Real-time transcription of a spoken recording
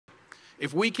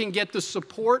If we can get the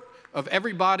support of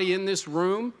everybody in this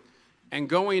room and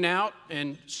going out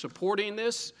and supporting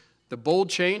this, the bold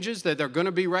changes that are going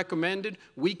to be recommended,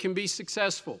 we can be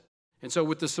successful. And so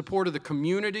with the support of the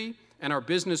community and our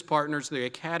business partners, the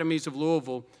Academies of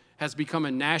Louisville has become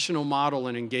a national model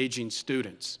in engaging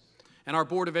students. And our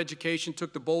Board of Education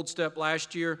took the bold step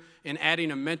last year in adding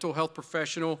a mental health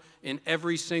professional in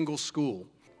every single school.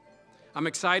 I'm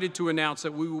excited to announce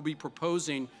that we will be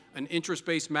proposing an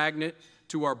interest-based magnet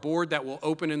to our board that will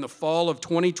open in the fall of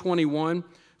 2021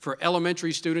 for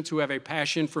elementary students who have a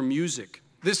passion for music.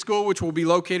 This school, which will be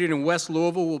located in West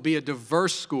Louisville, will be a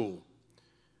diverse school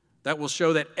that will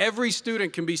show that every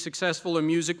student can be successful in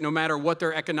music no matter what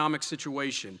their economic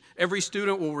situation. Every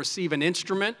student will receive an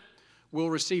instrument, will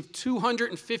receive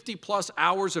 250 plus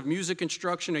hours of music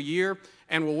instruction a year,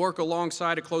 and will work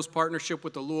alongside a close partnership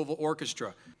with the Louisville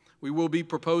Orchestra. We will be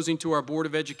proposing to our Board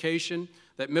of Education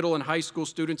that middle and high school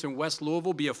students in West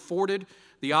Louisville be afforded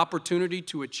the opportunity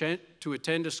to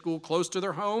attend a school close to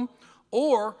their home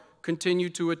or continue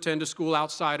to attend a school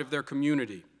outside of their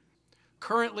community.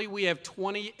 Currently, we have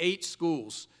 28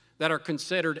 schools that are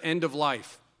considered end of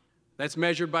life. That's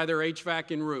measured by their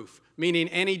HVAC and roof, meaning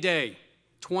any day,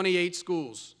 28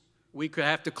 schools we could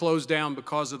have to close down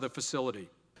because of the facility.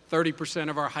 30%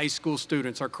 of our high school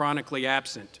students are chronically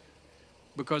absent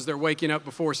because they're waking up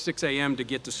before 6 a.m. to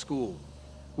get to school.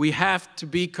 We have to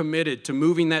be committed to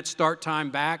moving that start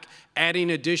time back,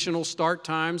 adding additional start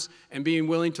times, and being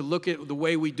willing to look at the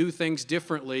way we do things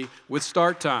differently with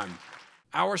start time.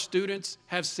 Our students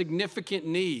have significant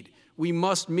need. We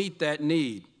must meet that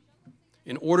need.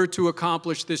 In order to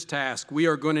accomplish this task, we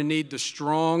are going to need the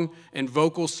strong and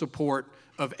vocal support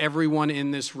of everyone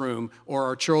in this room, or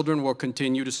our children will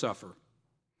continue to suffer.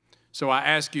 So I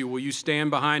ask you, will you stand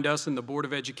behind us in the Board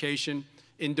of Education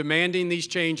in demanding these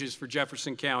changes for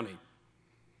Jefferson County?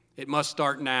 It must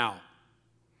start now.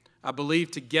 I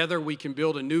believe together we can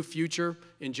build a new future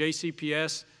in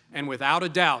JCPS, and without a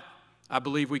doubt, I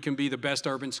believe we can be the best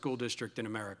urban school district in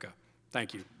America.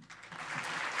 Thank you.